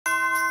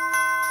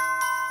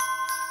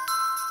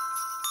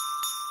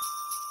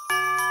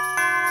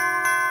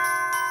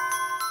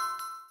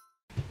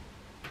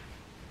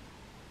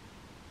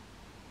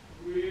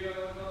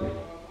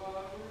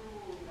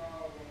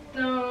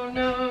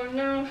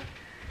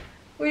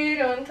We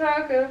don't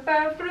talk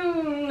about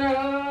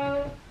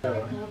Bruno.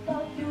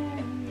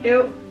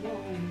 Ew.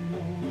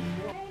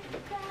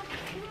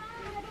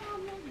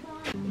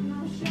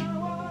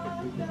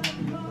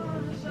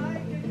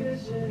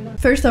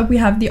 First up, we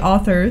have the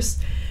authors,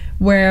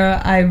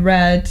 where I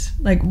read,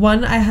 like,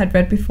 one I had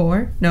read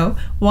before. No,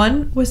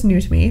 one was new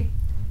to me.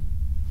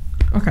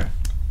 Okay.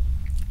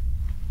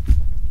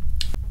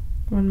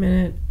 1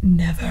 minute.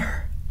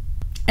 Never.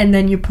 And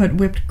then you put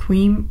whipped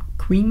cream.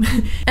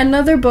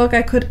 Another book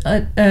I could,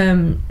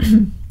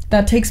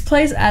 that takes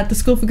place at the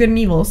School for Good and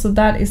Evil. So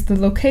that is the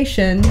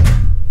location.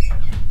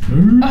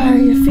 Oh,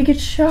 you figured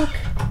shock.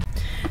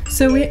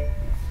 So we...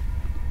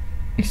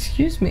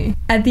 Excuse me.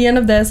 At the end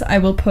of this, I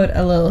will put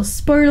a little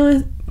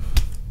spoiler.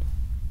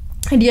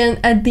 At the end,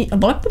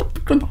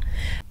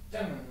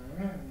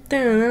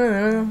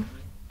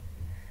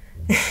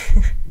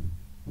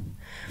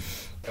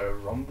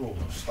 Rumble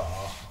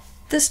Star.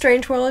 The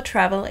Strange World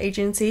Travel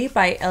Agency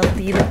by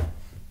LD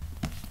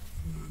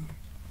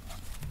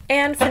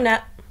and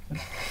Finette.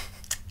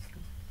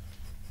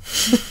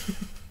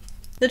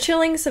 The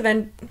Chilling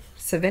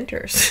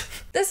Seventers.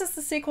 This is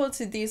the sequel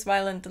to These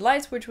Violent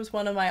Delights, which was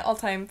one of my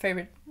all-time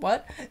favorite...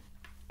 What?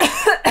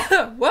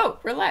 Whoa,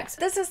 relax.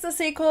 This is the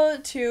sequel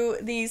to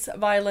These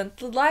Violent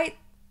Delights.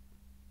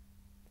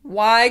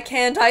 Why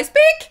can't I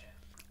speak?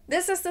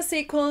 This is the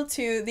sequel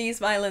to These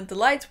Violent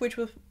Delights, which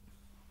was...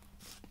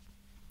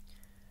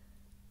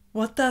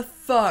 What the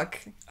fuck?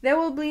 There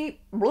will be...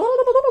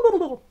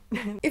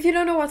 If you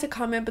don't know what to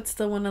comment but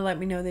still want to let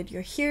me know that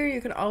you're here,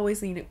 you can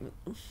always leave it...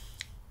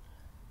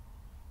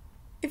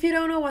 If you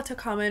don't know what to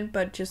comment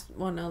but just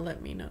want to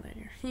let me know that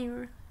you're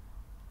here...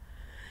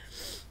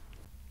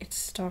 It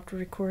stopped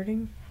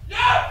recording.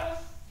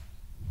 Yes!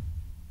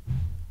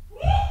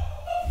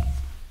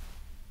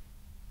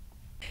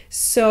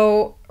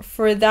 So,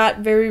 for that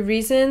very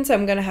reasons,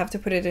 I'm gonna have to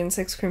put it in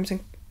 6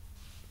 crimson...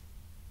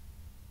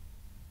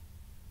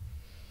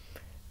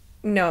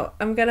 No,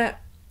 I'm gonna...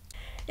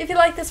 If you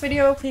like this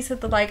video, please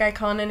hit the like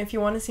icon, and if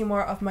you want to see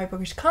more of my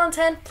bookish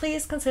content,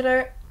 please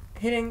consider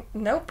hitting...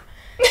 Nope.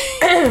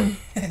 What am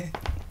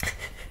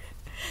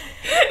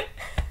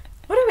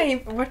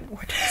I... What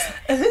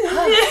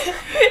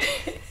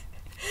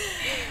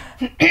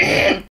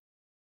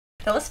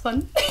That was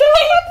fun.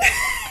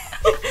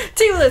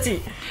 Too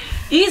litty.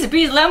 Easy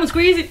peasy lemon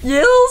squeezy.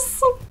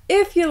 Yes!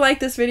 If you like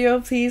this video,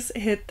 please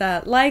hit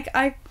that like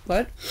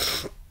What?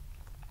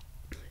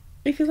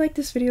 If you like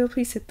this video,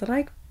 please hit the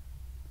like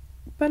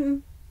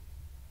button.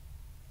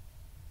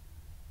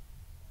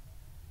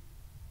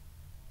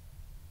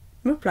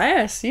 No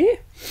press, see?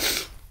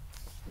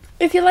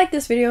 If you like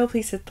this video,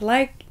 please hit the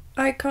like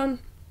icon.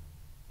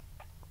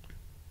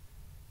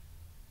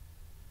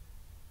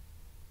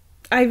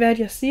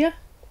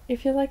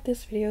 If you like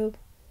this video,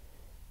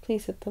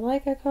 please hit the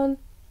like icon.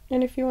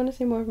 And if you want to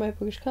see more of my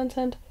bookish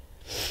content,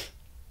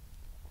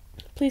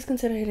 please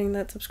consider hitting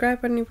that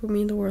subscribe button. It would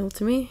mean the world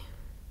to me.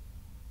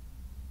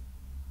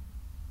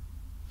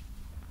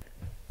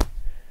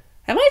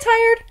 Am I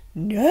tired?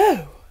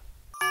 No.